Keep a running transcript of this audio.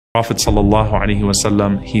Prophet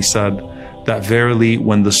ﷺ, he said that verily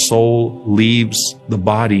when the soul leaves the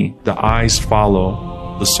body, the eyes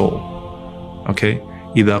follow the soul. Okay?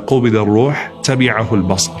 إِذَا قُبِضَ الرُّوحِ تَبِعَهُ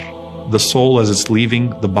الْبَصَرِ. The soul as it's leaving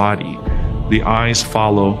the body, the eyes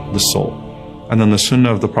follow the soul. And then the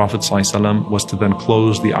sunnah of the Prophet ﷺ was to then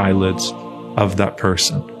close the eyelids of that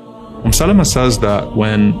person. Salama says that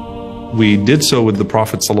when we did so with the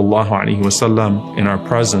Prophet ﷺ in our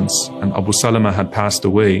presence, and Abu Salama had passed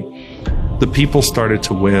away, the people started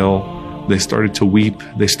to wail, they started to weep,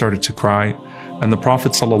 they started to cry. And the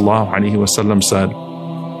Prophet ﷺ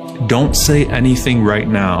said, don't say anything right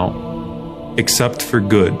now except for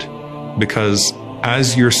good, because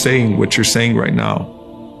as you're saying what you're saying right now,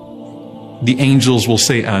 the angels will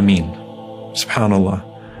say Ameen. SubhanAllah.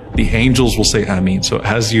 The angels will say Ameen. So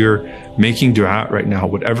as you're making dua right now,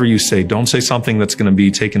 whatever you say, don't say something that's going to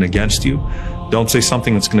be taken against you. Don't say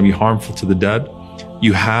something that's going to be harmful to the dead.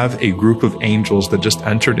 You have a group of angels that just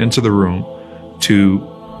entered into the room to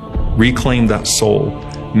reclaim that soul.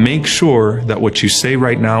 Make sure that what you say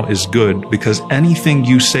right now is good, because anything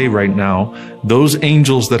you say right now, those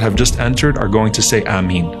angels that have just entered are going to say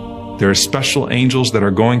Ameen. There are special angels that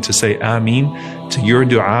are going to say Ameen to your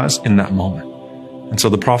du'as in that moment. And so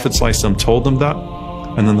the Prophet ﷺ told them that.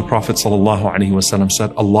 And then the Prophet ﷺ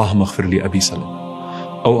said, Allahumma khfir li Abi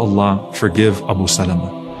Salama. Oh Allah, forgive Abu Salama.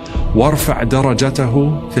 Warfa'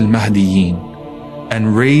 darajatahu fil mahdiyyin.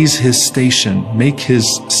 And raise his station, make his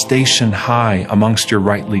station high amongst your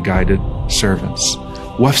rightly guided servants.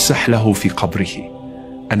 Wafsah lahu fi qabrihi.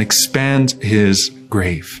 And expand his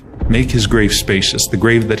grave. Make his grave spacious, the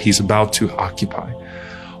grave that he's about to occupy.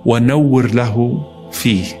 Wa nawwir lahu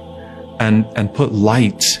fihi. And put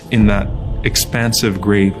light in that expansive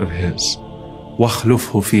grave of his.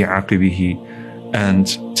 وَخْلُفْهُ فِي عَقِبِهِ.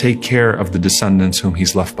 And take care of the descendants whom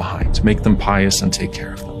he's left behind. Make them pious and take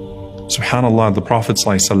care of them. SubhanAllah, the Prophet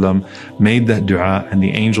ﷺ made that dua, and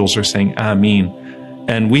the angels are saying Ameen.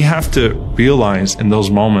 And we have to realize in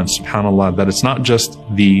those moments, SubhanAllah, that it's not just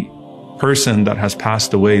the person that has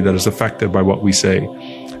passed away that is affected by what we say.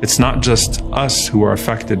 It's not just us who are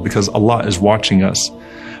affected, because Allah is watching us.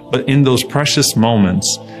 But in those precious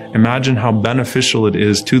moments, imagine how beneficial it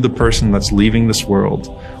is to the person that's leaving this world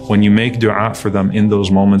when you make dua for them in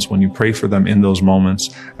those moments, when you pray for them in those moments,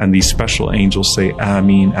 and these special angels say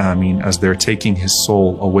Ameen, Ameen, as they're taking his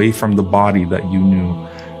soul away from the body that you knew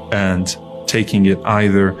and taking it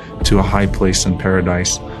either to a high place in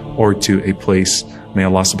paradise or to a place, may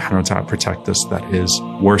Allah subhanahu wa ta'ala protect us, that is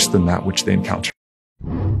worse than that which they encountered.